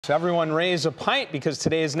So everyone raise a pint because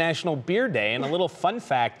today is National Beer Day. And a little fun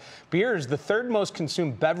fact, beer is the third most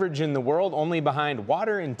consumed beverage in the world, only behind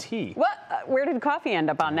water and tea. What? Where did coffee end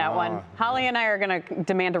up on that one? Holly and I are going to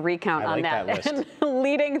demand a recount on that. And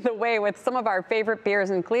leading the way with some of our favorite beers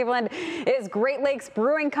in Cleveland is Great Lakes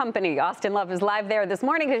Brewing Company. Austin Love is live there this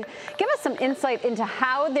morning to give us some insight into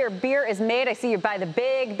how their beer is made. I see you by the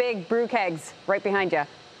big brew kegs right behind you.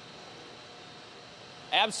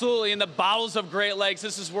 Absolutely, in the bottles of Great Lakes.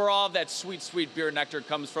 This is where all of that sweet, sweet beer nectar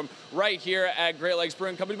comes from, right here at Great Lakes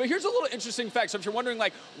Brewing Company. But here's a little interesting fact. So if you're wondering,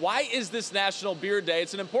 like, why is this National Beer Day?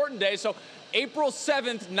 It's an important day. So April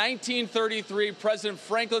 7th, 1933, President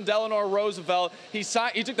Franklin Delano Roosevelt, he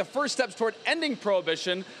took the first steps toward ending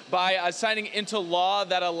Prohibition by signing into law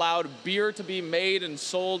that allowed beer to be made and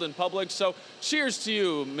sold in public. So cheers to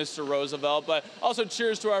you, Mr. Roosevelt, but also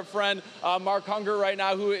cheers to our friend Mark Hunger right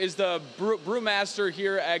now, who is the brewmaster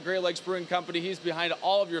here at Great Lakes Brewing Company. He's behind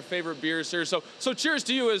all of your favorite beers here. So cheers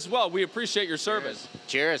to you as well. We appreciate your service.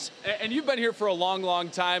 Cheers. And you've been here for a long, long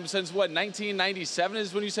time. Since what, 1997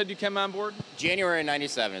 is when you said you came on board? January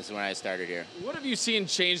 97 is when I started here. What have you seen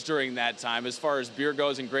change during that time as far as beer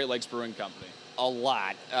goes in Great Lakes Brewing Company? A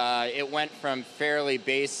lot. It went from fairly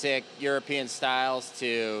basic European styles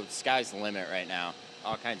to sky's the limit right now.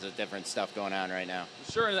 All kinds of different stuff going on right now.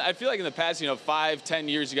 Sure, and I feel like in the past, 5, 10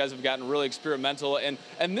 years, you guys have gotten really experimental, and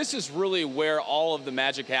this is really where all of the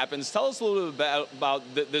magic happens. Tell us a little bit about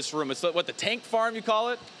this room. It's what, the tank farm, you call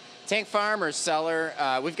it? Tank farm or cellar.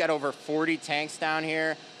 We've got over 40 tanks down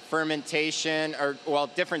here. Fermentation,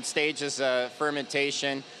 different stages of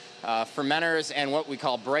fermentation. Fermenters and what we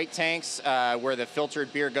call bright tanks, where the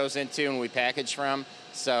filtered beer goes into and we package from.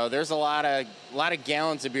 So there's a lot of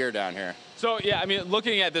gallons of beer down here. So yeah, I mean,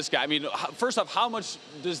 looking at this guy, I mean, first off, how much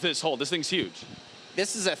does this hold? This thing's huge.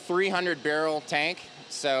 This is a 300-barrel tank.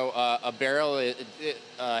 So a barrel,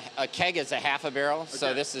 a keg is a half a barrel. Okay.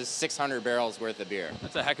 So this is 600 barrels worth of beer.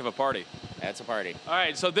 That's a heck of a party. That's a party. All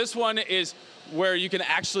right, so this one is where you can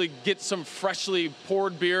actually get some freshly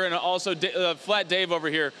poured beer, and also Flat Dave over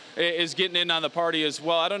here is getting in on the party as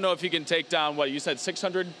well. I don't know if he can take down, what, you said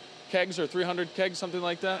 600 kegs or 300 kegs, something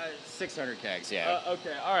like that? 600 kegs, yeah.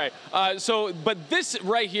 Okay, all right. But this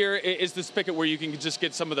right here is the spigot where you can just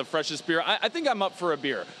get some of the freshest beer. I think I'm up for a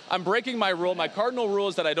beer. I'm breaking my rule. My cardinal rule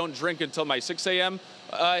is that I don't drink until my 6 a.m.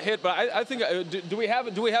 Hit, but I think, do we have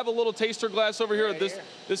a little taster glass over here? Right here.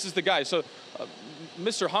 This is the guy. So,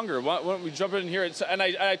 Mr. Hunger, why don't we jump in here? And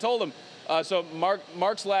I told him, so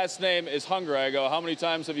Mark's last name is Hunger. I go, how many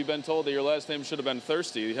times have you been told that your last name should have been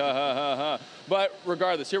Thirsty? Ha, ha, ha, ha. But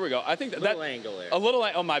regardless, here we go. I think that angle there. A little,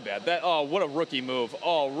 oh, my bad. What a rookie move.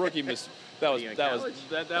 Oh, rookie miss. That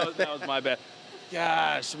was my bad.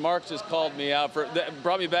 Gosh, Mark just called me out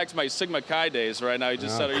brought me back to my Sigma Chi days right now. He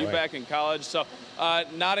just said, are you back in college? So,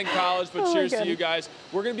 not in college, but cheers to you guys.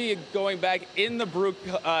 We're going to be going back in the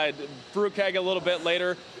brew keg a little bit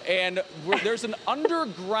later, and there's an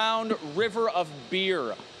underground river of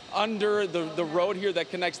beer under the road here that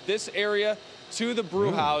connects this area to the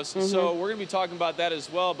brew house. So we're going to be talking about that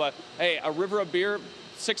as well. But hey, a river of beer,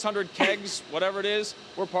 600 kegs, whatever it is,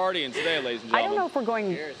 we're partying today, ladies and gentlemen. I don't know if we're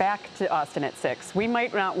going back to Austin at 6. We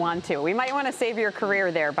might not want to. We might want to save your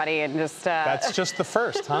career there, buddy, and just... That's just the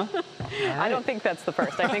first, huh? Right. I don't think that's the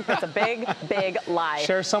first. I think that's a big lie.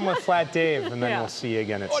 Share some with Flat Dave, and then we'll see you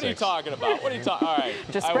again at 6. What are you talking about? What are you talking? All right.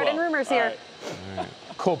 Just spreading rumors here. All right.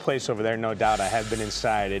 Cool place over there, no doubt. I have been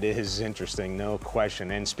inside. It is interesting, no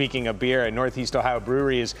question. And speaking of beer, a Northeast Ohio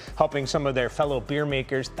brewery is helping some of their fellow beer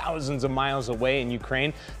makers thousands of miles away in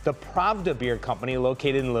Ukraine. The Pravda Beer Company,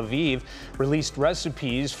 located in Lviv, released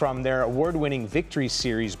recipes from their award-winning Victory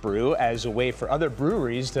Series brew as a way for other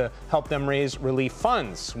breweries to help them raise relief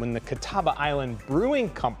funds. When the Catawba Island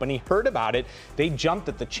Brewing Company heard about it, they jumped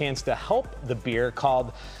at the chance to help the beer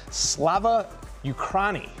called Slava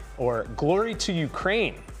Ukraini, or Glory to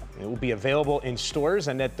Ukraine. It will be available in stores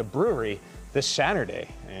and at the brewery this Saturday.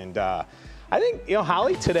 And I think,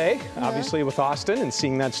 Holly, today, obviously with Austin and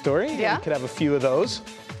seeing that story, we could have a few of those.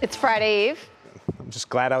 It's Friday Eve. I'm just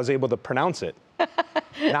glad I was able to pronounce it.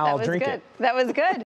 Now I'll drink it. That was good.